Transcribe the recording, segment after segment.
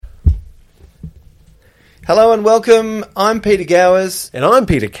Hello and welcome. I'm Peter Gowers. And I'm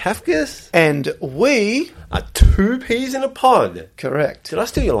Peter Kafkas. And we are two peas in a pod. Correct. Did I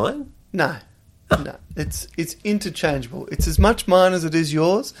steal your line? No. No. It's interchangeable. It's as much mine as it is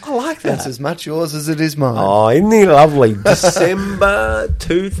yours. I like that. It's as much yours as it is mine. Oh, isn't he lovely? December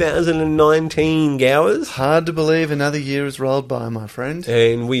 2019, Gowers. Hard to believe another year has rolled by, my friend.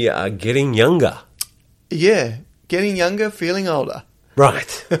 And we are getting younger. Yeah. Getting younger, feeling older.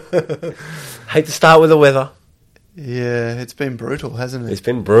 Right. Hate to start with the weather. Yeah, it's been brutal, hasn't it? It's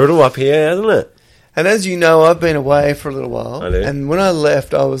been brutal up here, hasn't it? And as you know, I've been away for a little while. I do. And when I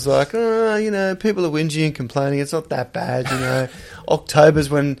left, I was like, people are whinging and complaining. It's not that bad, October's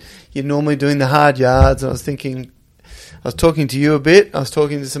when you're normally doing the hard yards. And I was thinking, I was talking to you a bit. I was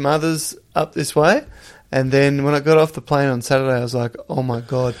talking to some others up this way. And then when I got off the plane on Saturday, I was like, oh, my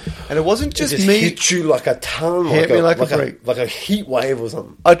God. And it wasn't just me. Hit you like a ton. Hit me like a brick. Like a heat wave or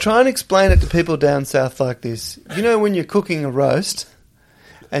something. I try and explain it to people down south like this. You know when you're cooking a roast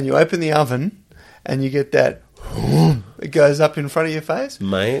and you open the oven and you get that, it goes up in front of your face?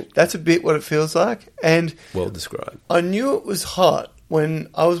 Mate. That's a bit what it feels like. And well described. I knew it was hot when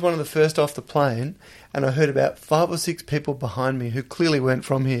I was one of the first off the plane and I heard about 5 or 6 people behind me who clearly weren't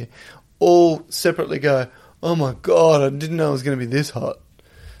from here all separately go, oh my God, I didn't know it was going to be this hot.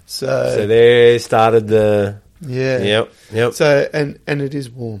 So there started the... Yeah. Yep. So, and it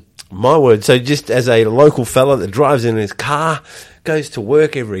is warm. My word. So just as a local fella that drives in his car, goes to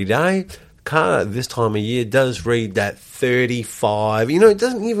work every day, car at this time of year does read that 35. It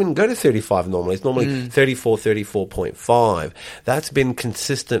doesn't even go to 35 normally. It's normally 34, 34.5. That's been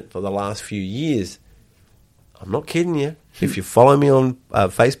consistent for the last few years. I'm not kidding you. If you follow me on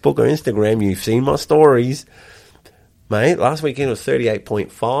Facebook or Instagram, you've seen my stories. Mate, last weekend was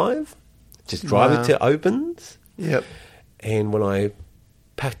 38.5. Just drive it to Opens. Yep. And when I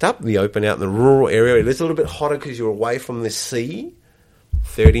packed up the Open out in the rural area, it is a little bit hotter because you're away from the sea.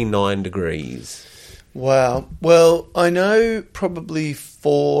 39 degrees. Wow. Well, I know probably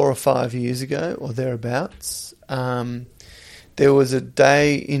 4 or 5 years ago or thereabouts, there was a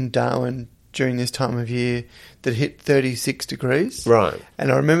day in Darwin during this time of year that hit 36 degrees. Right.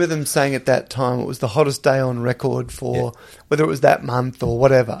 And I remember them saying at that time it was the hottest day on record for whether it was that month or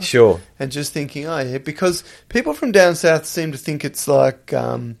whatever. Sure. And just thinking, because people from down south seem to think it's like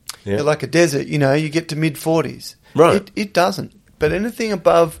like a desert, you get to mid-40s. Right. It doesn't. But anything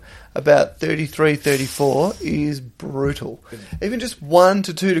above about 33, 34 is brutal. Even just 1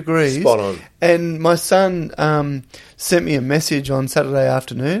 to 2 degrees. Spot on. And my son sent me a message on Saturday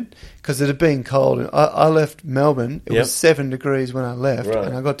afternoon because it had been cold. And I left Melbourne. It was 7 degrees when I left. Right.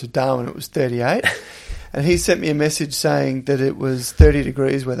 And I got to Darwin. It was 38. And he sent me a message saying that it was 30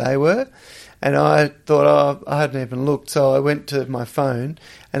 degrees where they were. And I thought, I hadn't even looked. So I went to my phone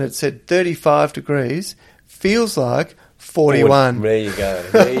and it said 35 degrees. Feels like 41. There you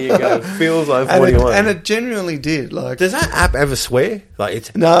go. Feels like 41. And it genuinely did. Like, does that app ever swear? Like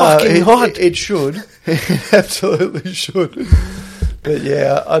it's no, fucking hot. It should. It absolutely should. But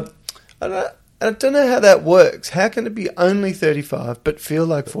yeah, I don't know how that works. How can it be only 35 but feel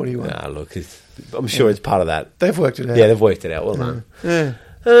like 41? Nah, look, I'm sure it's part of that. They've worked it out. Yeah, they've worked it out. Well done. Yeah.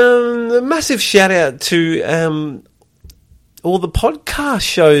 A massive shout out to all the podcast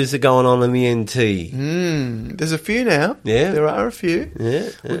shows that are going on in the NT. There's a few now. Yeah. There are a few.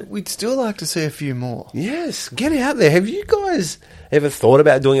 Yeah. We'd still like to see a few more. Yes, get out there. Have you guys ever thought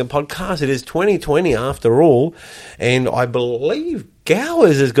about doing a podcast? It is 2020 after all, and I believe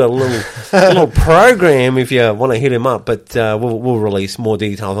Gowers has got a little program if you want to hit him up, but we'll release more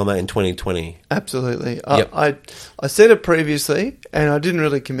details on that in 2020. Absolutely. Yep. I said it previously, and I didn't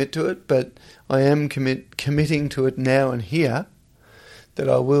really commit to it, but I am committing to it now and here that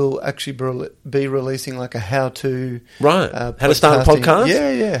I will actually be releasing like a how-to... Right. How to start a podcast?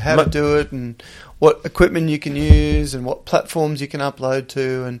 Yeah. How to do it and what equipment you can use and what platforms you can upload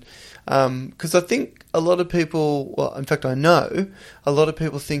to. And because I think a lot of people... Well, in fact, I know a lot of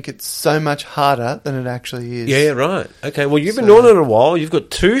people think it's so much harder than it actually is. Yeah, right. Okay, well, you've been doing it a while. You've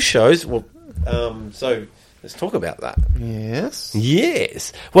got 2 shows. Well, so let's talk about that.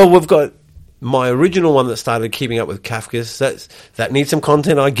 Yes. Well, we've got... my original one that started Keeping Up with Kafkas, that needs some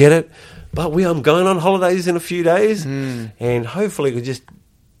content, I get it. But I'm going on holidays in a few days, and hopefully we just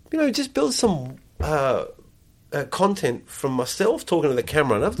build some content from myself talking to the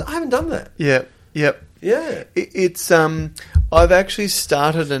camera. And I haven't done that. Yep. Yeah. It's I've actually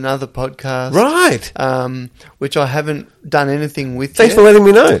started another podcast, Right. which I haven't done anything with Thanks yet. for letting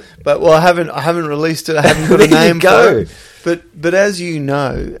me know. But I haven't released it. I haven't got a There you name go. for it. But as you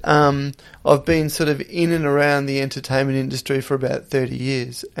know, I've been sort of in and around the entertainment industry for about 30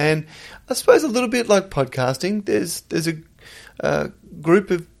 years, and I suppose a little bit like podcasting. There's a group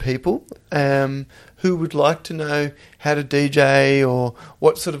of people who would like to know how to DJ or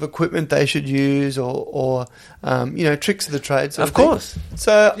what sort of equipment they should use or tricks of the trade. Sort Of of thing. course.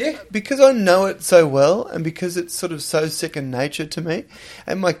 So Yeah. because I know it so well and because it's sort of so second nature to me,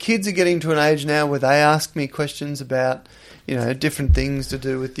 and my kids are getting to an age now where they ask me questions about, different things to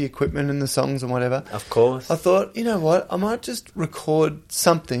do with the equipment and the songs and whatever. Of course. I thought, you know what, I might just record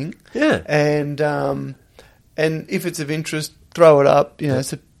something. Yeah. And if it's of interest, throw it up.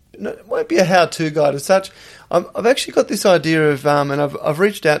 So it won't be a how-to guide as such. I've actually got this idea of, and I've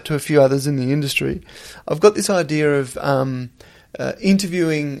reached out to a few others in the industry. I've got this idea of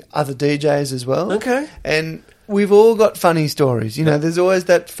interviewing other DJs as well. Okay. And we've all got funny stories. There's always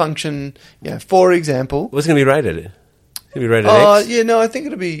that function. For example, What's going to be rated? It's going to be rated Oh X? yeah, no, I think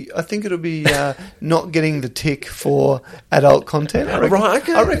it'll be not getting the tick for adult content. Right,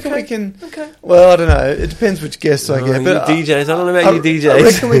 okay, I reckon okay, we can. okay. Well, I don't know. It depends which guests I get. But you DJs. I don't know about you DJs. I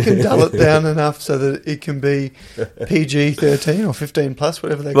reckon we can dull it down enough so that it can be PG-13 or 15 plus,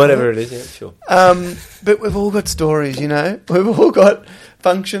 whatever they call Whatever it. it is, yeah, sure. But we've all got stories, We've all got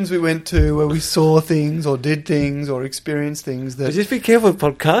functions we went to where we saw things or did things or experienced things that. But just be careful with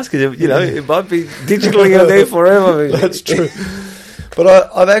podcasts because, it might be digitally out there forever. That's true. But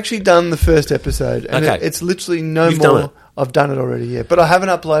I've actually done the first episode, and Okay. it's literally no You've more. done it. I've done it already, yeah. But I haven't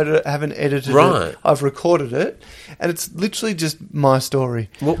uploaded it, I haven't edited Right. it. I've recorded it, and it's literally just my story.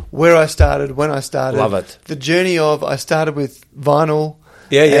 Well- Where I started, when I started. Love it. The journey of, I started with vinyl.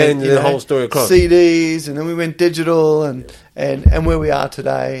 Yeah, and the whole story across. CDs, and then we went digital, and where we are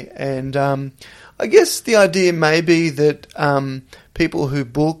today. And I guess the idea may be that people who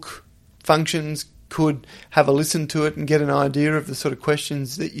book functions could have a listen to it and get an idea of the sort of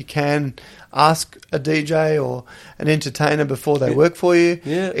questions that you can ask a DJ or an entertainer before they work for you.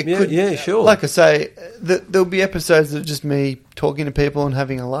 Yeah, sure. Like I say, there'll be episodes that are just me talking to people and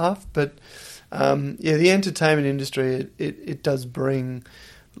having a laugh, but the entertainment industry, it does bring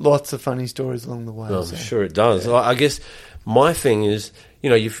lots of funny stories along the way. I'm so. sure it does. I guess my thing is,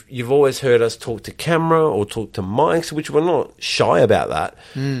 you've always heard us talk to camera or talk to mics, which we're not shy about that.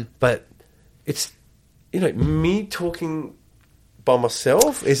 But it's, me talking by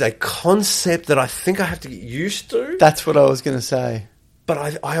myself is a concept that I think I have to get used to. That's what I was going to say.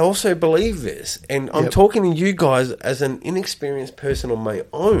 But I also believe this, and I'm Yep. talking to you guys as an inexperienced person on my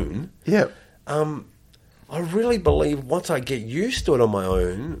own. Yep. I really believe once I get used to it on my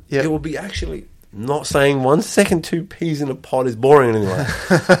own, Yep. it will be actually not saying 1 second 2 peas in a pod is boring anyway.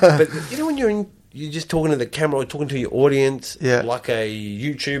 But when you're just talking to the camera or talking to your audience, Yeah. like a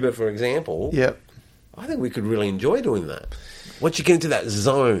YouTuber, for example, Yep. I think we could really enjoy doing that. Once you get into that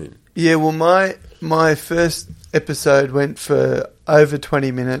zone. Yeah, well, my first episode went for over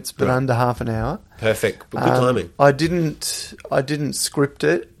 20 minutes, but Right. under half an hour. Perfect. Good timing. I didn't script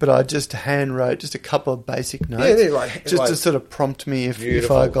it, but I just hand wrote just a couple of basic notes, Yeah, just to sort of prompt me if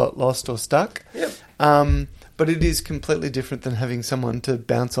Beautiful. I got lost or stuck. Yep. But it is completely different than having someone to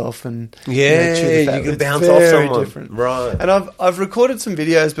bounce off and Yeah, chew the fat you can with. bounce off Very someone. different. Right. And I've recorded some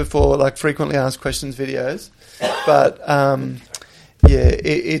videos before, like frequently asked questions videos, but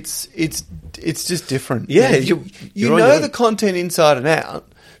it's just different. Yeah, you you're on know your own. the content inside and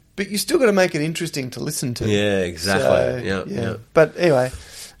out, but you still got to make it interesting to listen to. Yeah, exactly. Yeah. But anyway,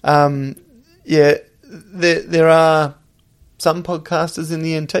 there are some podcasters in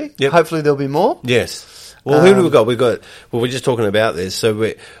the NT. Yep. Hopefully there'll be more. Yes. Well, who do we got? We're just talking about this. So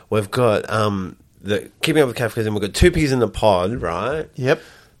we've got the Keeping Up with Kafkas, and we've got 2 peas in the pod, right? Yep.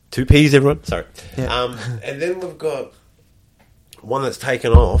 2 peas, everyone. Sorry. Yeah. And then we've got one that's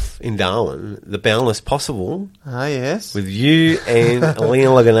taken off in Darwin, The Boundless Possible, Ah, yes. with you and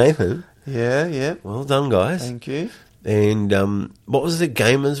Liam Loganathan. Yeah. Well done, guys. Thank you. And what was the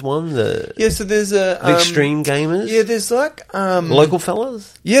Gamers one? The So there's a Extreme Gamers? Yeah, there's like Local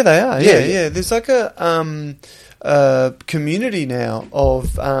fellas? Yeah, they are. Yeah. Yeah. There's like a community now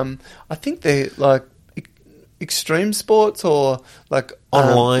of I think they're like extreme sports or like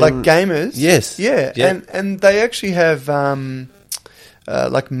Online. like gamers. Yes. Yeah. Yeah. And they actually have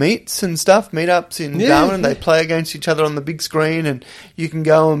like meets and stuff, meetups in Yeah, Darwin, and yeah. they play against each other on the big screen, and you can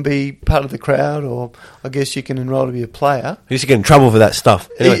go and be part of the crowd, or I guess you can enroll to be a player. You used to get in trouble for that stuff.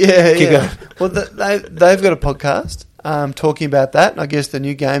 Anyway, keep going. Well, they've got a podcast, talking about that. And I guess the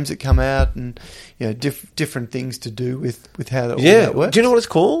new games that come out and different things to do with how that, all that works. Do you know what it's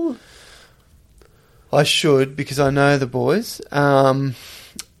called? I should, because I know the boys,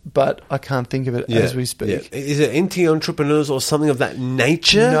 but I can't think of it as we speak. Yeah. Is it NT Entrepreneurs or something of that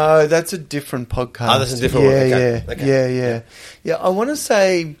nature? No, that's a different podcast. Oh, that's a different one. Okay. Yeah, I want to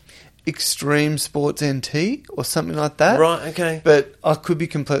say Extreme Sports NT or something like that. Right, okay. But I could be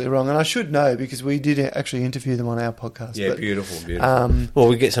completely wrong, and I should know because we did actually interview them on our podcast. Yeah, but, beautiful. Well,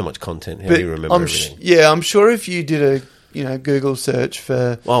 we get so much content. How do you remember everything? I'm sure if you did a Google search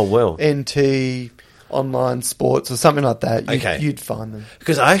for NT online sports or something like that, you'd find them.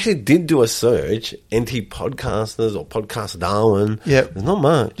 Because I actually did do a search, NT Podcasters or Podcast Darwin. Yeah. There's not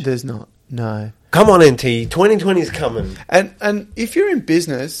much. There's not, no. Come on, NT. 2020 is coming. And if you're in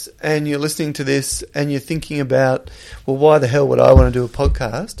business and you're listening to this and you're thinking about, well, why the hell would I want to do a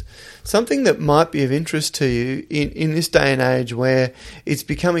podcast? Something that might be of interest to you in this day and age where it's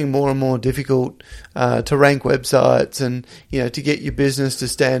becoming more and more difficult to rank websites and to get your business to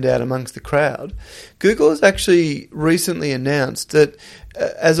stand out amongst the crowd. Google has actually recently announced that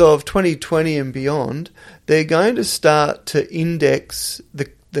as of 2020 and beyond, they're going to start to index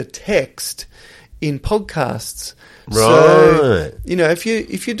the text in podcasts. Right. So,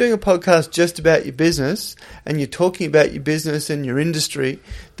 if you're doing a podcast just about your business and you're talking about your business and your industry,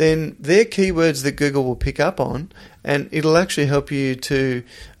 then they're keywords that Google will pick up on, and it'll actually help you to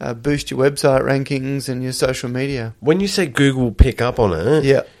boost your website rankings and your social media. When you say Google will pick up on it,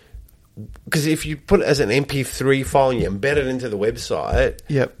 yeah, because if you put it as an MP3 file and you embed it into the website,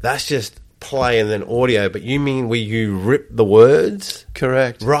 that's just play and then audio, but you mean where you rip the words?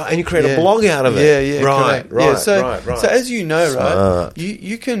 Correct. Right, and you create a blog out of it. Yeah, right, correct. right, So as you know, right,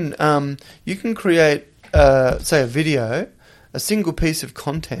 you can create say a video, a single piece of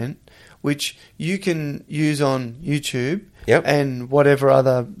content which you can use on YouTube and whatever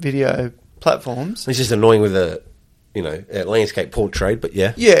other video platforms. It's just annoying with a landscape portrait, but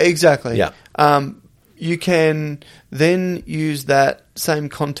yeah. Yeah, exactly. Yeah. You can then use that same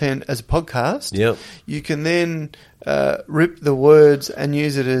content as a podcast. Yep. You can then rip the words and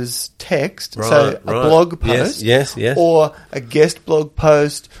use it as text, right, so a blog post, yes, or a guest blog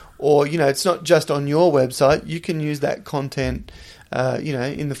post, or it's not just on your website. You can use that content,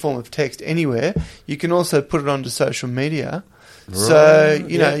 in the form of text anywhere. You can also put it onto social media. Right. So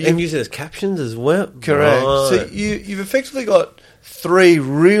and use it as captions as well. Correct. Right. So you've effectively got 3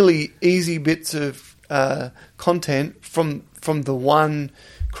 really easy bits of content from the one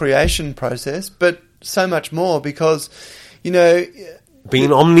creation process, but so much more because,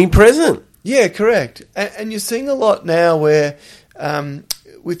 being omnipresent. Yeah, correct. And you're seeing a lot now where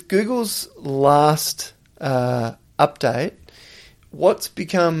with Google's last update, what's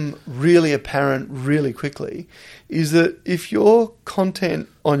become really apparent really quickly is that if your content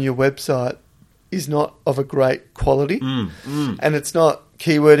on your website is not of a great quality and it's not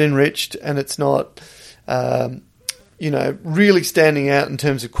keyword enriched and it's not really standing out in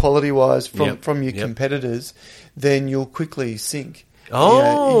terms of quality-wise from your competitors, then you'll quickly sink.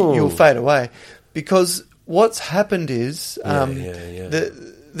 You'll fade away. Because what's happened is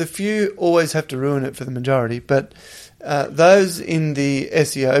the few always have to ruin it for the majority, but those in the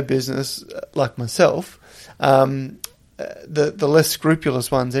SEO business, like myself, the less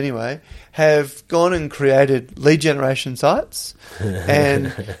scrupulous ones anyway, have gone and created lead generation sites and,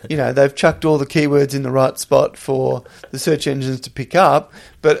 they've chucked all the keywords in the right spot for the search engines to pick up.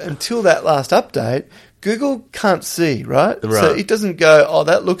 But until that last update, Google can't see, right? So it doesn't go, oh,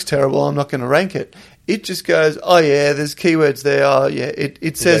 that looks terrible, I'm not going to rank it. It just goes, oh yeah, there's keywords there. Oh yeah,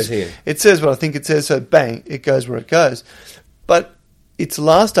 it says what I think it says. So bang, it goes where it goes. But its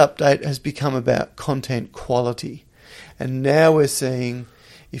last update has become about content quality. And now we're seeing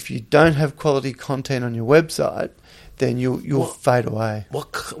if you don't have quality content on your website, then you'll fade away.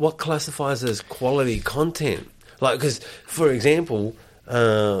 What classifies as quality content? Like, because, for example,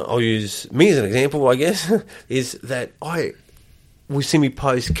 I'll use me as an example, I guess, is that we see me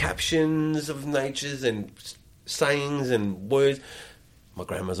post captions of natures and sayings and words. My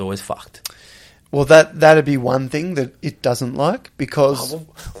grandma's always fucked. Well, that'd be one thing that it doesn't like, because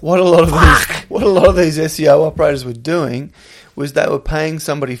what a lot of these SEO operators were doing was they were paying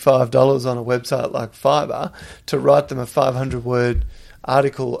somebody $5 on a website like Fiverr to write them a 500-word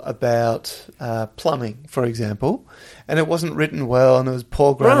article about plumbing, for example, and it wasn't written well and it was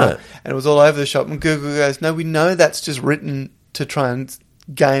poor grammar and it was all over the shop. And Google goes, no, we know that's just written to try and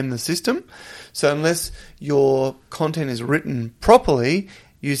game the system. So unless your content is written properly,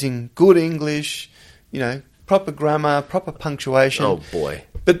 using good English, proper grammar, proper punctuation. Oh, boy.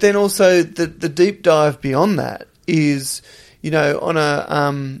 But then also the deep dive beyond that is, on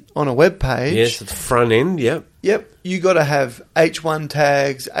a web page. Yes, the front end. Yep. Yep, you got to have H1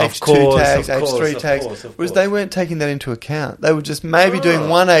 tags, Of H2 course, tags, of H3 course, of tags. course, of Whereas course. they weren't taking that into account. They were just maybe doing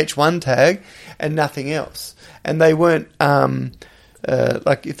one H1 tag and nothing else. And they weren't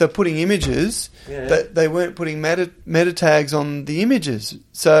like if they're putting images, they weren't putting meta tags on the images.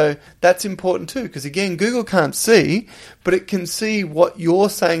 So that's important too, because again, Google can't see, but it can see what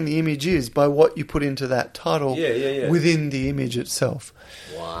you're saying the image is by what you put into that title within the image itself.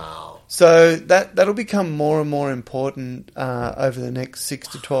 Wow. So that'll become more and more important over the next 6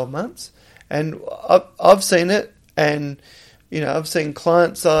 to 12 months. And I've seen it, and I've seen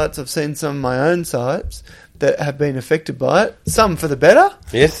client sites, I've seen some of my own sites that have been affected by it. Some for the better,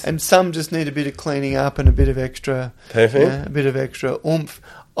 Yes. and some just need a bit of cleaning up and a bit of extra, Perfect. a bit of extra oomph.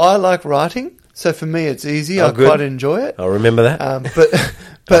 I like writing, so for me it's easy. Oh, I good. quite enjoy it. I'll remember that.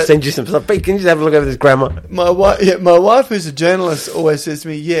 But I'll send you some stuff. Pete, can you just have a look over this grammar? my wife, who's a journalist, always says to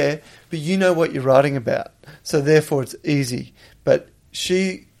me, "Yeah, but you know what you're writing about, so therefore it's easy." But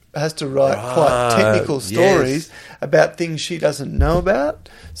she has to write quite technical stories about things she doesn't know about.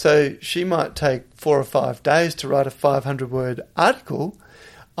 So she might take 4 or 5 days to write a 500-word article.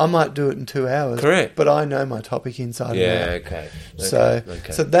 I might do it in 2 hours. Correct. But I know my topic inside and out. Okay.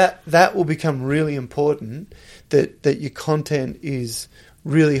 So that will become really important, that your content is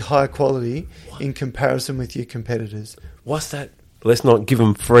really high quality in comparison with your competitors. What's that? Let's not give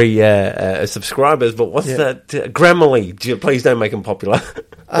them free subscribers, but what's that? Grammarly. Please don't make them popular.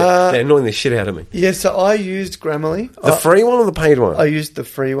 They're annoying the shit out of me. Yeah, so I used Grammarly. The free one or the paid one? I used the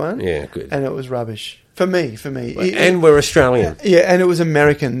free one. Yeah, good. And it was rubbish. For me. And we're Australian. Yeah, and it was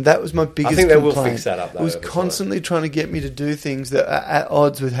American. That was my biggest think they will complaint. fix that up, though, It was over time. constantly trying to get me to do things that are at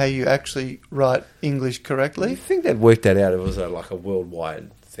odds with how you actually write English I correctly. think they'd worked that out if it was like a worldwide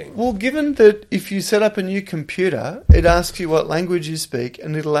thing. Well, given that if you set up a new computer, it asks you what language you speak,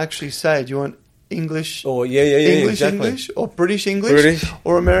 and it'll actually say, do you want English, Oh, English exactly. English, or British English,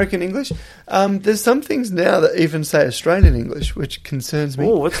 or American English? There's some things now that even say Australian English, which concerns me.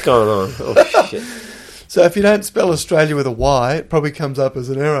 Oh, what's going on? Oh, shit. So if you don't spell Australia with a Y, it probably comes up as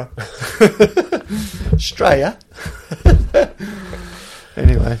an error. Australia.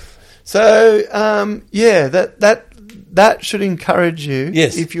 Anyway, so that should encourage you.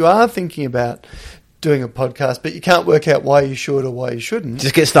 Yes. If you are thinking about doing a podcast, but you can't work out why you should or why you shouldn't.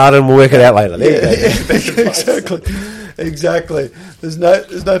 Just get started and we'll work it out later. There you go. Exactly. There's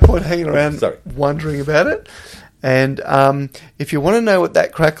no point hanging around wondering about it. And if you want to know what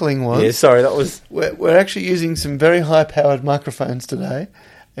that crackling was, that was... We're actually using some very high-powered microphones today,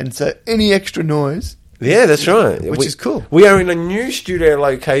 and so any extra noise... Yeah, that's right. Which is cool. We are in a new studio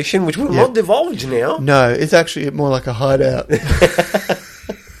location, which will not divulge now. No, it's actually more like a hideout.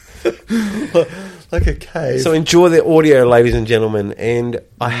 Like a cave. So enjoy the audio, ladies and gentlemen. And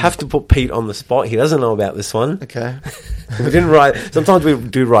I have to put Pete on the spot. He doesn't know about this one. Okay. We didn't write... Sometimes we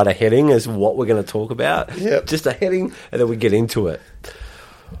do write a heading as what we're going to talk about. Yep. Just a heading, and then we get into it.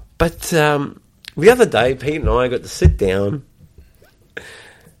 But the other day, Pete and I got to sit down,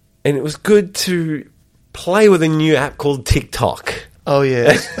 and it was good to play with a new app called TikTok. Oh,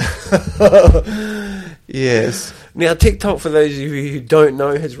 yes. Yes. Now, TikTok, for those of you who don't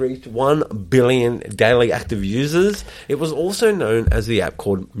know, has reached 1 billion daily active users. It was also known as the app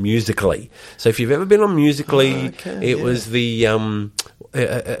called Musical.ly. So if you've ever been on Musical.ly, it was the...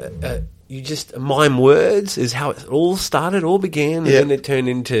 you just mime words is how it all started, all began, and then it turned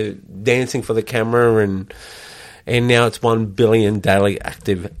into dancing for the camera, and now it's 1 billion daily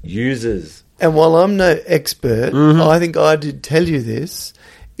active users. And while I'm no expert, I think I did tell you this,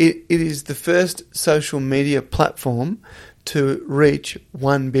 it is the first social media platform to reach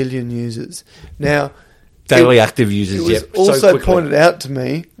 1 billion users. Now, daily active users, it was also pointed out to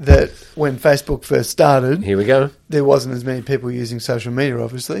me that when Facebook first started, here we go, there wasn't as many people using social media,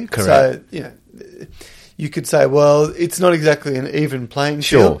 obviously. Correct. So, you could say, well, it's not exactly an even playing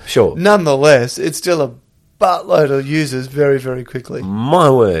field. Sure. Nonetheless, it's still a buttload of users very, very quickly. My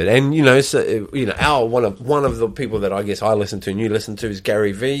word. And, one of the people that I guess I listen to and you listen to is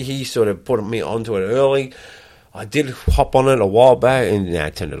Gary Vee. He sort of put me onto it early. I did hop on it a while back, and I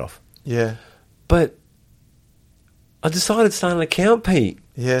turned it off. Yeah. But I decided to start an account, Pete.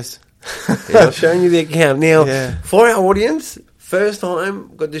 Yes. I'm showing you the account. Now, for our audience, first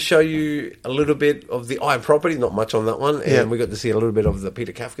time, got to show you a little bit of the iProperty, not much on that one, and we got to see a little bit of the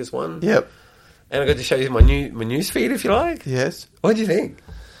Peter Kafkas one. Yep. And I got to show you my news feed, if you like. Yes. What do you think?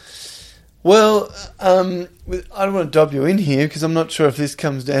 Well, I don't want to dob you in here because I'm not sure if this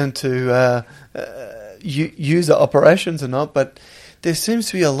comes down to user operations or not, but there seems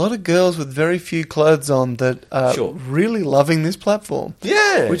to be a lot of girls with very few clothes on that are Sure. really loving this platform.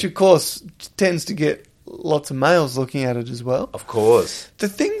 Yeah. Which, of course, tends to get lots of males looking at it as well. Of course. The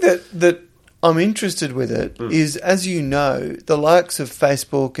thing that I'm interested with it is, as you know, the likes of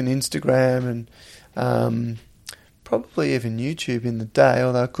Facebook and Instagram and probably even YouTube in the day,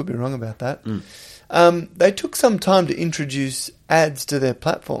 although I could be wrong about that, they took some time to introduce ads to their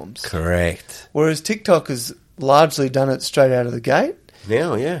platforms. Correct. Whereas TikTok has largely done it straight out of the gate.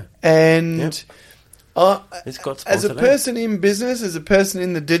 Now, yeah. And It's got as a sponsored person in business, as a person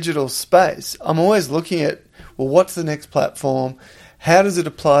in the digital space, I'm always looking at, well, what's the next platform? How does it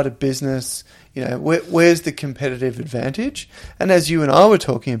apply to business? You know, where's the competitive advantage? And as you and I were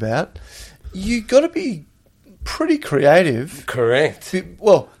talking about, you got to be pretty creative. Correct.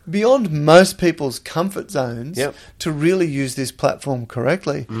 Beyond most people's comfort zones, Yep. to really use this platform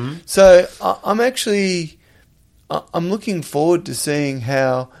correctly. So I'm looking forward to seeing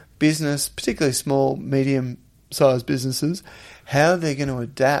how business, particularly small, medium-sized businesses, how they're going to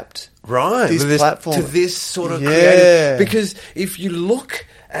adapt this platform to this sort of Yeah. creative. Because if you look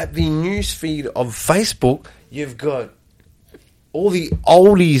at the newsfeed of Facebook, you've got all the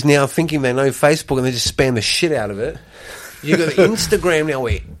oldies now thinking they know Facebook and they just spam the shit out of it. You've got Instagram now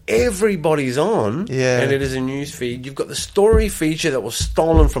where everybody's on, and it is a news feed. You've got the story feature that was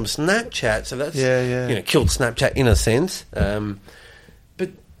stolen from Snapchat, so that's killed Snapchat in a sense. But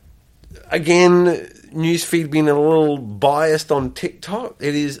again, newsfeed being a little biased on TikTok,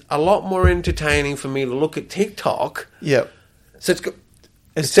 it is a lot more entertaining for me to look at TikTok. Yep. So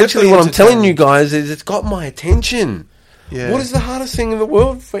essentially what I'm telling you guys is it's got my attention. Yeah. What is the hardest thing in the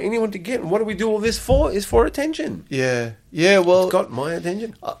world for anyone to get? And what do we do all this for? Is for attention. Yeah. Yeah, well... It's got my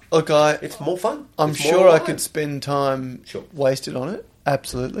attention. Look, it's more fun. I'm It's more sure I alive. could spend time wasted on it.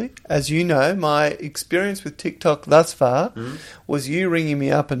 Absolutely. As you know, my experience with TikTok thus far was you ringing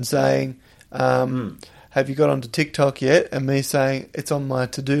me up and saying, have you got onto TikTok yet? And me saying, it's on my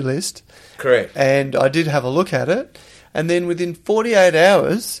to-do list. Correct. And I did have a look at it. And then within 48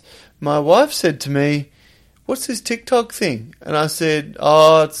 hours, my wife said to me, what's this TikTok thing? And I said,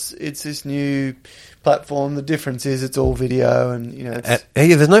 it's this new platform. The difference is it's all video and, you know...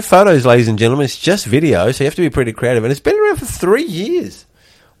 there's no photos, ladies and gentlemen. It's just video, so you have to be pretty creative. And it's been around for 3 years.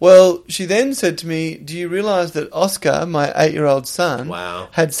 Well, she then said to me, do you realise that Oscar, my 8-year-old son,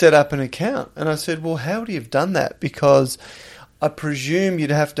 had set up an account? And I said, well, how would he have done that? Because I presume you'd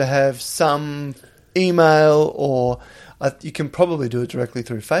have to have some email or you can probably do it directly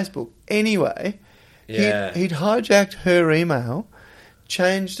through Facebook. Anyway... Yeah. He'd hijacked her email,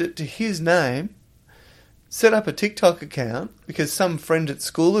 changed it to his name, set up a TikTok account because some friend at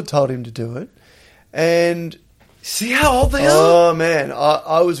school had told him to do it, and... See how old they are? Oh, man,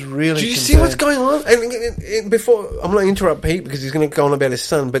 I was really Do you concerned. see what's going on? And before... I'm going to interrupt Pete because he's going to go on about his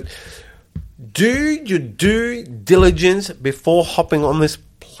son, but do your due diligence before hopping on this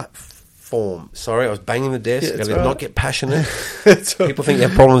platform. Sorry, I was banging the desk. I did not get passionate. People think they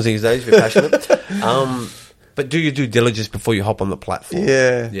have problems these days if you're passionate. But do your due diligence before you hop on the platform.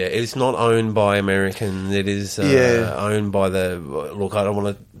 Yeah. Yeah, it's not owned by Americans. It is owned by the... Look, I don't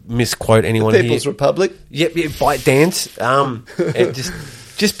want to misquote anyone here. People's Republic. Yep, ByteDance. And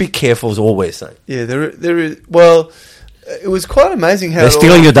just be careful is all we're saying. Yeah, there is... Well... It was quite amazing how... They're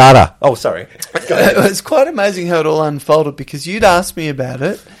stealing your data. Oh, sorry. It was quite amazing how it all unfolded because you'd asked me about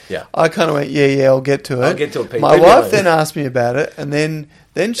it. Yeah. I kind of went, I'll get to it. I'll get to it, Pete. My wife then asked me about it, and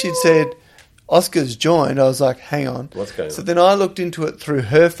then she'd said, Oscar's joined. I was like, hang on. What's going on? So then I looked into it through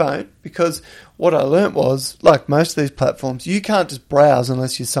her phone because what I learnt was, like most of these platforms, you can't just browse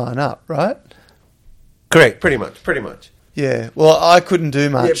unless you sign up, right? Correct, pretty much. Yeah, well, I couldn't do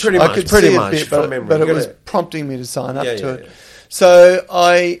much. Yeah, pretty much, I could pretty see much, a bit, from memory. but it You was gotta- prompting me to sign up to it. Yeah. So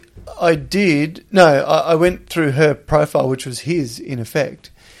I went through her profile, which was his, in effect.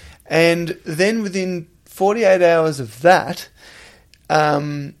 And then within 48 hours of that,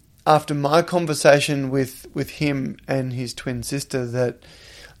 after my conversation with him and his twin sister that,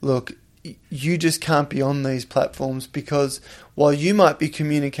 look, you just can't be on these platforms because while you might be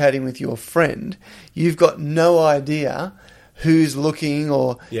communicating with your friend, you've got no idea who's looking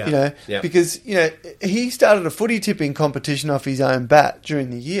or, because, he started a footy tipping competition off his own bat during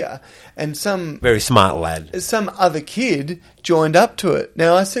the year and Very smart lad. some other kid joined up to it.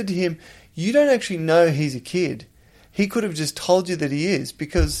 Now, I said to him, you don't actually know he's a kid. He could have just told you that he is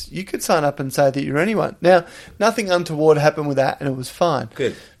because you could sign up and say that you're anyone. Now, nothing untoward happened with that and it was fine.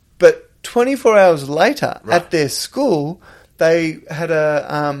 Good. But 24 hours later at their school, they had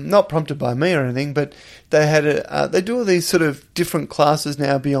a not prompted by me or anything, but they had they do all these sort of different classes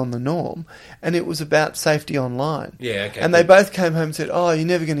now beyond the norm, and it was about safety online. Yeah, okay. And they both came home and said, "Oh, you're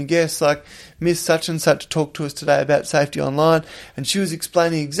never going to guess, like Miss Such and Such talked to us today about safety online, and she was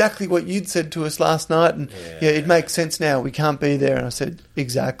explaining exactly what you'd said to us last night, and it makes sense now. We can't be there." And I said,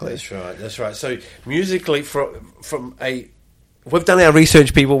 "Exactly." That's right. So musically, we've done our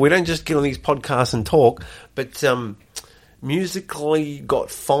research, people. We don't just get on these podcasts and talk, but Musically got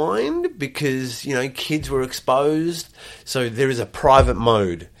fined because, kids were exposed. So there is a private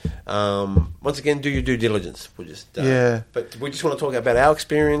mode. Once again, do your due diligence. We'll just but we just want to talk about our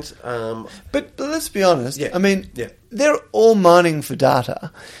experience. But let's be honest. Yeah. I mean, they're all mining for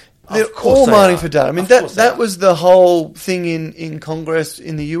data. They're Of course all they mining are. for data. I mean, Of course they that are. was the whole thing in Congress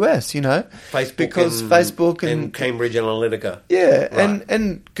in the US, Facebook because and, Facebook and Cambridge Analytica. Yeah, Right.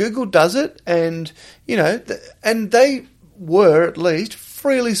 and Google does it, and and they were at least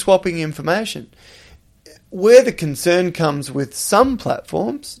freely swapping information. Where the concern comes with some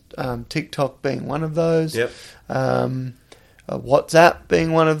platforms, TikTok being one of those, WhatsApp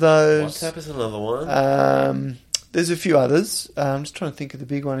being one of those. WhatsApp is another one. There's a few others. I'm just trying to think of the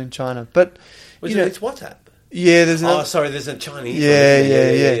big one in China, but It's WhatsApp. yeah, there's another. Oh, sorry, there's a Chinese one. Yeah,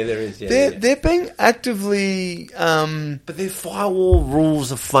 There is. They're being actively. But their firewall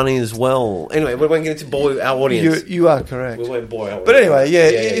rules are funny as well. Anyway, we won't get into bore our audience. You are correct. We won't bore our audience. But anyway,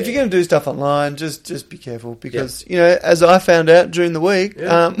 if you're going to do stuff online, just be careful because as I found out during the week, when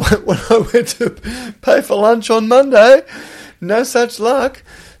I went to pay for lunch on Monday, no such luck.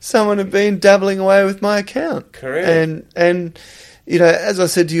 Someone had been dabbling away with my account. Correct. And as I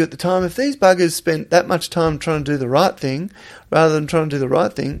said to you at the time, if these buggers spent that much time trying to do the right thing rather than trying to do the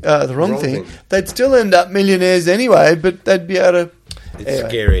wrong thing, they'd still end up millionaires anyway, but they'd be able to... It's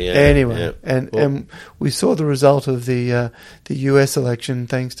scary, yeah. Anyway, Yeah. And we saw the result of the US election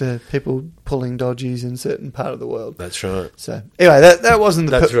thanks to people pulling dodgies in certain part of the world. That's right. So anyway, that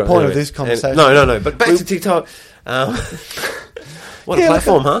wasn't the point of this conversation. No. But back to TikTok. What a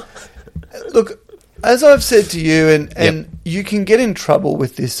platform, huh? Look, as I've said to you, and you can get in trouble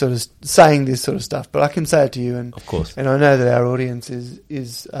with this sort of saying this sort of stuff, but I can say it to you, and Of course. and I know that our audience is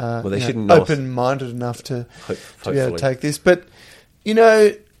they shouldn't know us. open-minded enough to be able Hopefully. to take this. But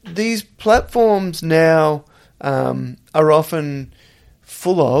these platforms now are often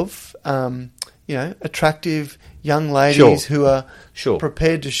full of attractive young ladies who are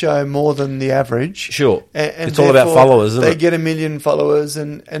prepared to show more than the average. Sure. And It's all about therefore followers, isn't they it? get 1 million followers,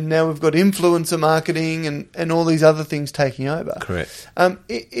 and now we've got influencer marketing and all these other things taking over. Correct.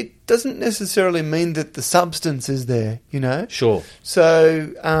 It doesn't necessarily mean that the substance is there, Sure. So,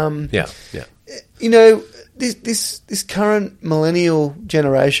 this current millennial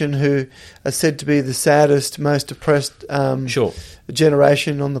generation who are said to be the saddest, most oppressed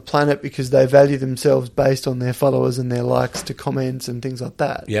generation on the planet because they value themselves based on their followers and their likes to comments and things like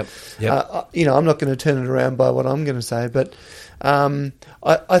that. Yep. I'm not going to turn it around by what I'm going to say, but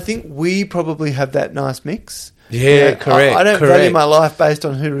I think we probably have that nice mix. Yeah, correct. I don't value my life based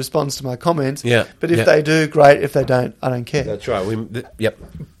on who responds to my comments. Yeah, but if they do, great. If they don't, I don't care. That's right.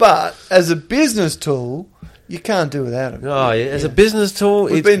 But as a business tool, you can't do without it. Oh, yeah. As a business tool,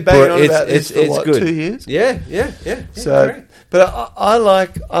 we've been banging on about this for what, 2 years? Yeah. So, correct. but I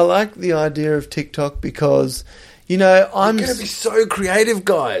like the idea of TikTok because I'm going to be so creative,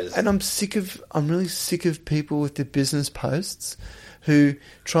 guys. And I'm really sick of people with their business posts who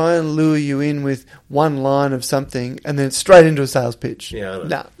try and lure you in with one line of something and then straight into a sales pitch. Yeah, I know.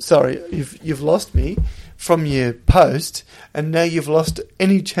 No, sorry, you've lost me from your post, and now you've lost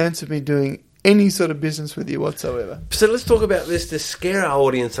any chance of me doing any sort of business with you whatsoever. So let's talk about this to scare our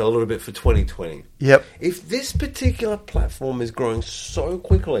audience a little bit for 2020. Yep. If this particular platform is growing so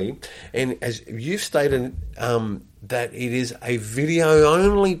quickly, and as you've stated, that it is a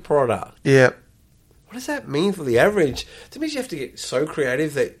video-only product. Yep. What does that mean for the average? That means you have to get so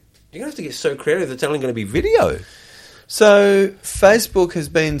creative that you're going to have to get so creative that it's only going to be video. So Facebook has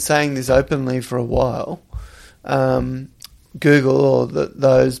been saying this openly for a while. Google or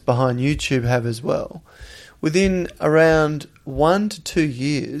those behind YouTube have as well. Within around 1 to 2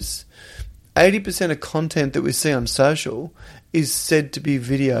 years, 80% of content that we see on social is said to be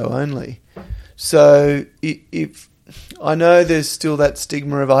video only. So if I know there's still that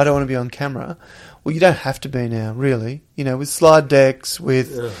stigma of I don't want to be on camera. Well, you don't have to be now, really. With slide decks,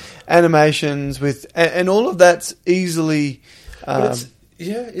 with animations, and all of that's easily... I see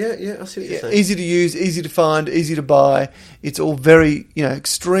what you're saying. Easy to use, easy to find, easy to buy. It's all very,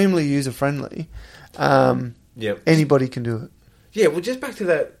 extremely user-friendly. Anybody can do it. Yeah, well, just back to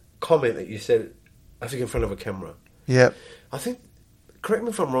that comment that you said, I think in front of a camera. Yep. I think, correct me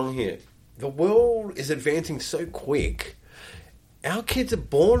if I'm wrong here, the world is advancing so quick. Our kids are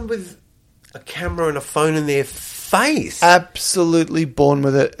born with a camera and a phone in their face. Absolutely born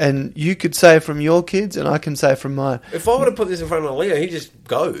with it. And you could say from your kids, and I can say from mine. If I were to put this in front of Leo, he just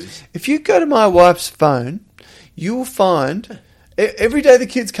goes. If you go to my wife's phone, you will find every day the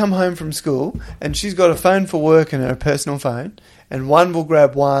kids come home from school, and she's got a phone for work and her personal phone, and one will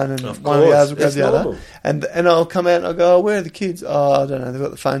grab one, and one of the others will grab the other. And I'll come out and I'll go, oh, where are the kids? Oh, I don't know, they've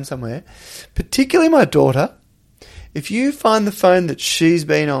got the phone somewhere. Particularly my daughter, if you find the phone that she's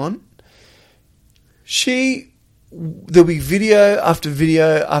been on, there'll be video after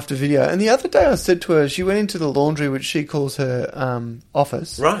video after video. And the other day I said to her, she went into the laundry, which she calls her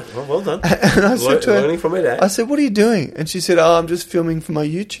office. Right, well done. And I said to her, learning from her dad. I said, what are you doing? And she said, oh, I'm just filming for my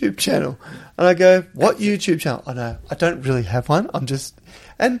YouTube channel. And I go, what YouTube channel? I know, I don't really have one.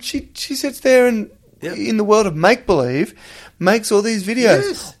 And she sits there and in the world of make-believe, makes all these videos.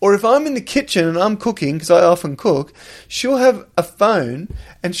 Yes. Or if I'm in the kitchen and I'm cooking, because I often cook, she'll have a phone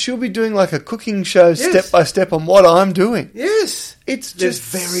and she'll be doing like a cooking show step by step on what I'm doing. Yes. It's just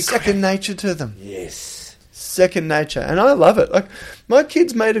very second nature to them. Yes. Second nature. And I love it. Like, my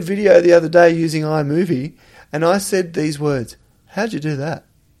kids made a video the other day using iMovie, and I said these words, how'd you do that?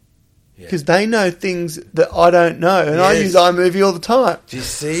 Because they know things that I don't know, and I use iMovie all the time. Do you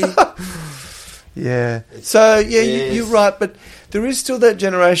see? Yeah. So, you're right, but there is still that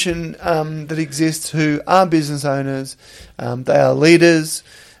generation that exists who are business owners, they are leaders,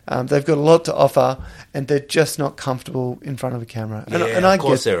 they've got a lot to offer, and they're just not comfortable in front of a camera. And I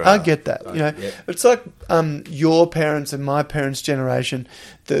get that. You know, it's like your parents and my parents' generation,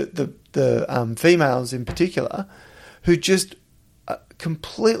 the females in particular, who just are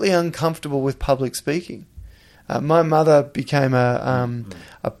completely uncomfortable with public speaking. My mother became a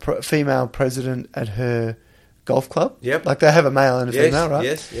female president at her golf club. Yep. Like, they have a male and a female, right?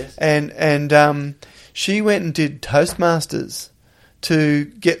 Yes. And she went and did Toastmasters to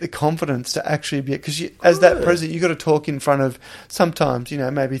get the confidence to actually be... Because as that president, you've got to talk in front of sometimes,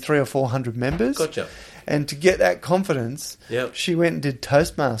 maybe 300 or 400 members. Gotcha. And to get that confidence, she went and did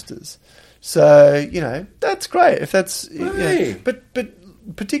Toastmasters. So, that's great. If that's... But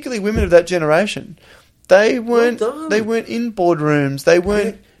particularly women of that generation... They weren't in boardrooms. They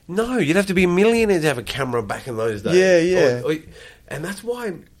weren't... No, you'd have to be a millionaire to have a camera back in those days. Yeah. And that's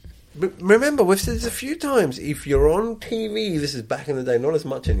why... Remember, we've said this a few times. If you're on TV, this is back in the day, not as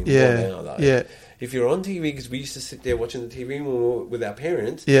much anymore now, though. Yeah. If you're on TV, because we used to sit there watching the TV with our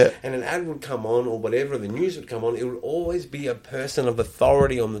parents, and an ad would come on or whatever, the news would come on, it would always be a person of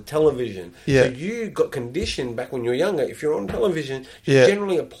authority on the television. Yeah. So you got conditioned back when you were younger. If you're on television, you're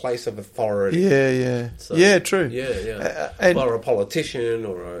generally a place of authority. Yeah. So, true. Or a politician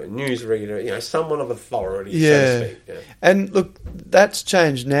or a newsreader, someone of authority, so to speak. Yeah. And look, that's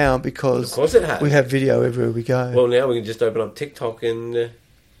changed now because of course it has. We have video everywhere we go. Well, now we can just open up TikTok and... they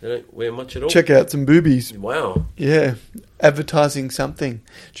don't wear much at all. Check out some boobies. Wow. Yeah. Advertising something. Do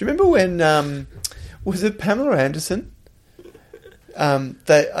you remember when, was it Pamela Anderson? I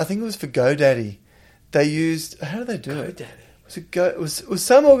think it was for GoDaddy. They used, how did they do it? GoDaddy. Was it was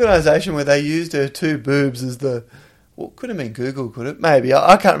some organisation where they used her two boobs as the, well, could have been Google, could it? Maybe.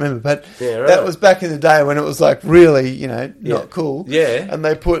 I can't remember. But that was back in the day when it was like really, not cool. Yeah. And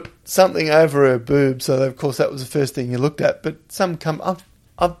they put something over her boob. So, of course, that was the first thing you looked at. But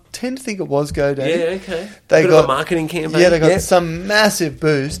I tend to think it was GoDaddy. Yeah, okay. They got a marketing campaign. Yeah, they got some massive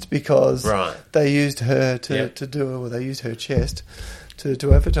boost because they used her to do it, or they used her chest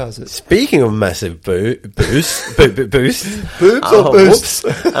to advertise it. Speaking of massive boost, boobs or boosts?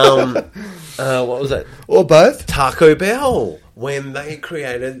 What was that? Or both? Taco Bell. When they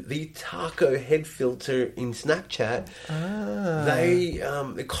created the taco head filter in Snapchat,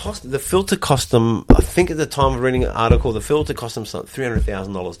 the filter cost them, I think at the time of reading an article, the filter cost them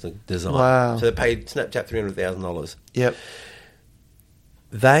 $300,000 to design. Wow. So they paid Snapchat $300,000. Yep.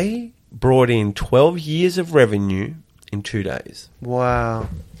 They brought in 12 years of revenue in 2 days. Wow.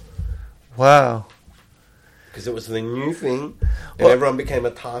 Because it was the new thing, and everyone became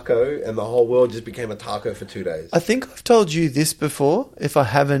a taco, and the whole world just became a taco for 2 days. I think I've told you this before. If I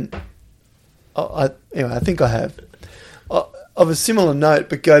haven't, anyway, I think I have. Of a similar note,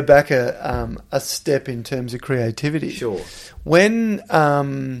 but go back a step in terms of creativity. Sure. When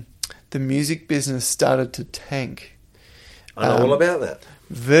the music business started to tank, I know all about that.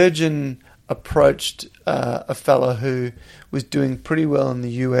 Virgin approached a fella who was doing pretty well in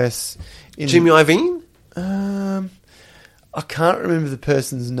the US. Jimmy Iovine? I can't remember the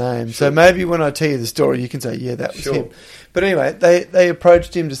person's name. So maybe when I tell you the story, you can say, yeah, that was him. But anyway, they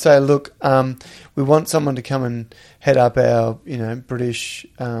approached him to say, look, we want someone to come and head up our, British,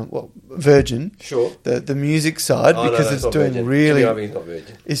 Virgin. Sure. The music side, because it's doing Virgin. really, It's not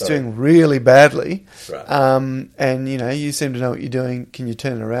Virgin. it's doing really badly. Right. And, you seem to know what you're doing. Can you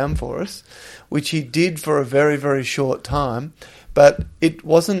turn it around for us? Which he did for a very, very short time. But it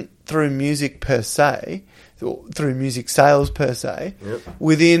wasn't through music per se, through music sales per se. Yep.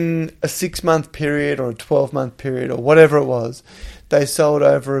 Within a 6-month period or a 12-month period or whatever it was, they sold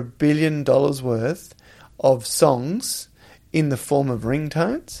over $1 billion worth of songs in the form of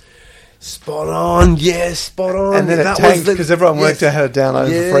ringtones. Spot on, yes, spot on. And then it tanked because everyone worked out how to download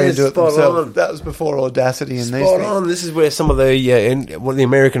it for free and do it spot themselves. on. That was before Audacity and these Spot things. on. This is where some of the one of the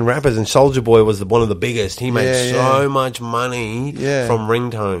American rappers, and Soulja Boy was one of the biggest. He made so much money from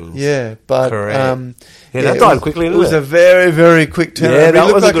ringtones. Yeah, but correct. That died quickly. It was a very, very quick turnaround. Yeah, that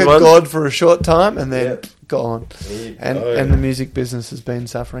he was looked a like good a one. god for a short time, and then gone. There And you go. and the music business has been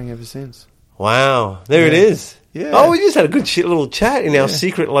suffering ever since. Wow, there it is. Yeah. Oh, we just had a good little chat in our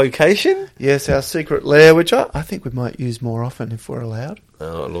secret location. Yes, our secret lair, which I think we might use more often if we're allowed.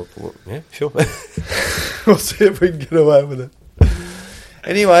 Oh, look, yeah, sure. We'll see if we can get away with it.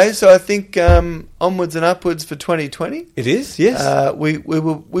 Anyway, so I think onwards and upwards for 2020. It is, yes. We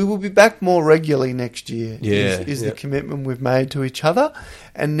will be back more regularly next year. Yeah, is the commitment we've made to each other,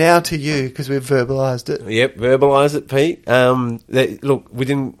 and now to you because we've verbalised it. Yep, verbalise it, Pete. Look, we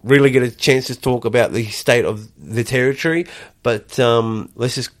didn't really get a chance to talk about the state of the territory, but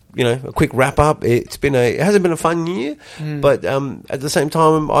let's just a quick wrap up. It hasn't been a fun year, but at the same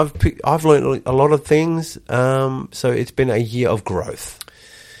time, I've learned a lot of things. So it's been a year of growth.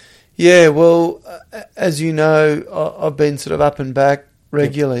 Yeah, well, as you know, I've been sort of up and back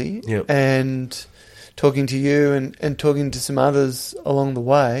regularly, Yep. and talking to you and talking to some others along the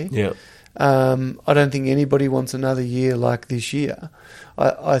way. Yeah. I don't think anybody wants another year like this year.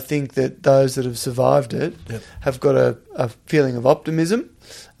 I think that those that have survived it have got a feeling of optimism.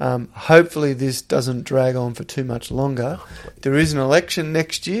 Hopefully this doesn't drag on for too much longer. There is an election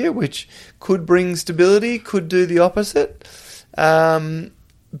next year which could bring stability, could do the opposite.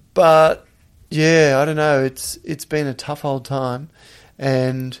 But yeah, I don't know. It's been a tough old time,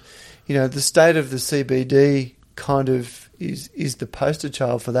 and the state of the CBD kind of is the poster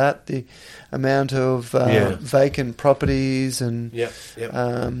child for that. The amount of vacant properties and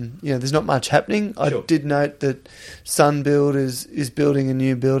there's not much happening. Sure. I did note that Sunbuild is building a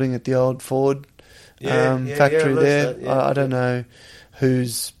new building at the old Ford factory there. I don't know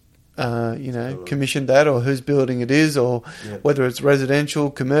who's commissioned that or whose building it is, or whether it's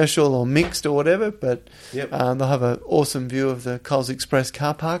residential, commercial, or mixed or whatever. But they'll have an awesome view of the Coles Express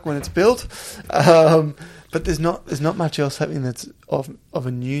car park when it's built. But there's not much else happening that's of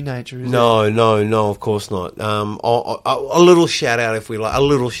a new nature, is there? No, of course not. A little shout out, if we like, a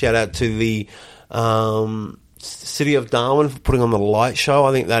little shout out to the City of Darwin for putting on the light show.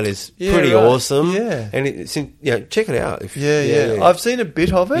 I think that is pretty awesome. Yeah, and check it out. I've seen a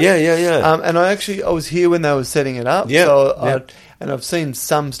bit of it. Yeah. And I was here when they were setting it up. And I've seen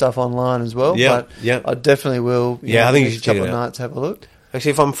some stuff online as well. But I definitely will. I think you should check it out. Nights have a look.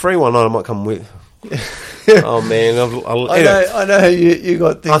 Actually, if I'm free one night, I might come with. Oh man, I know you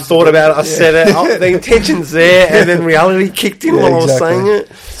got things. I thought about it. I said it. The intention's there, and then reality kicked in while I was saying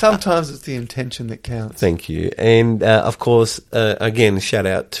it. Sometimes it's the intention that counts. Thank you, and of course, again, shout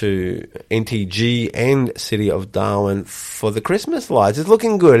out to NTG and City of Darwin for the Christmas lights. It's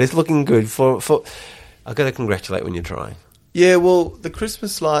looking good. It's looking good. For I got to congratulate when you're trying. Yeah, well, the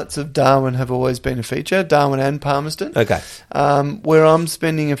Christmas lights of Darwin have always been a feature, Darwin and Palmerston. Okay. Where I'm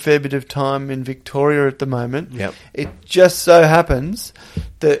spending a fair bit of time in Victoria at the moment, Yep. It just so happens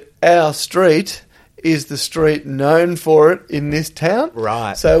that our street is the street known for it in this town.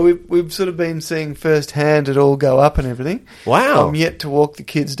 Right. So we've sort of been seeing firsthand it all go up and everything. Wow. I'm yet to walk the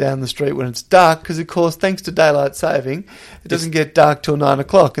kids down the street when it's dark because, of course, thanks to daylight saving, it doesn't get dark till 9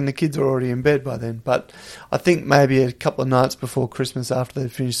 o'clock and the kids are already in bed by then. But I think maybe a couple of nights before Christmas after they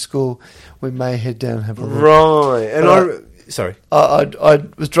finish school, we may head down and have a look. Right. And sorry. I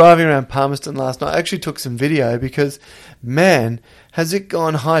was driving around Palmerston last night. I actually took some video because, man, has it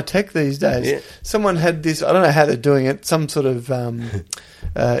gone high-tech these days. Yeah. Someone had this, I don't know how they're doing it, some sort of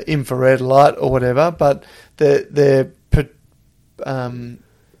infrared light or whatever, but they're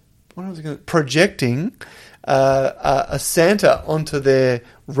projecting a Santa onto their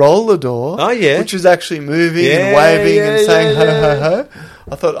roller door. Oh, yeah. Which was actually moving Yeah, and waving yeah, and saying yeah, ho, yeah. ho, ho.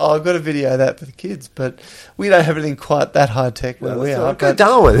 I thought, I've got to video that for the kids. But we don't have anything quite that high tech where we are. Go But,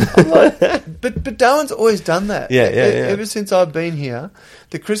 Darwin. but Darwin's always done that. Yeah, yeah, yeah. Ever since I've been here,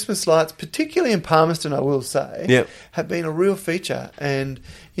 the Christmas lights, particularly in Palmerston, I will say, Yep. have been a real feature. And,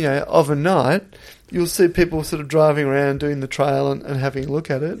 of a night, you'll see people sort of driving around doing the trail and having a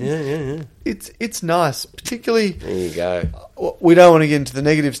look at it. Yeah. It's nice, particularly. There you go. We don't want to get into the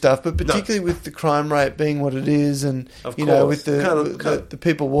negative stuff, but particularly with the crime rate being what it is, and Of with course. the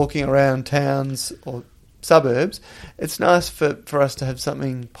people walking around towns or suburbs, it's nice for us to have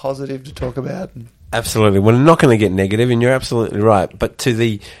something positive to talk about. Absolutely. We're not going to get negative, and you're absolutely right. But to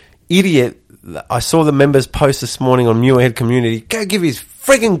the idiot, I saw the members post this morning on Muirhead Community, go give his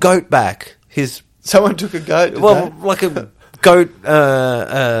frigging goat back. Someone took a goat. Did Well, they? like a goat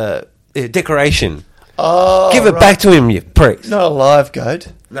decoration. Oh, Give it right. back to him, you pricks. Not a live goat.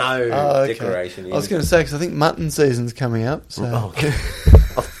 No, Oh, okay. decoration. I was going to say because I think mutton season's coming up. So Oh, okay.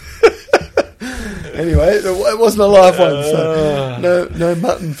 anyway, it wasn't a live one, so no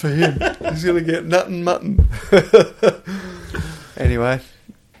mutton for him. He's going to get mutton. Anyway,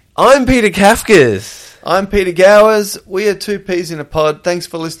 I'm Peter Kafkas. I'm Peter Gowers. We are Two Peas in a Pod. Thanks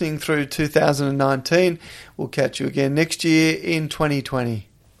for listening through 2019. We'll catch you again next year in 2020.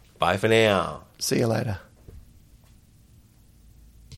 Bye for now. See you later.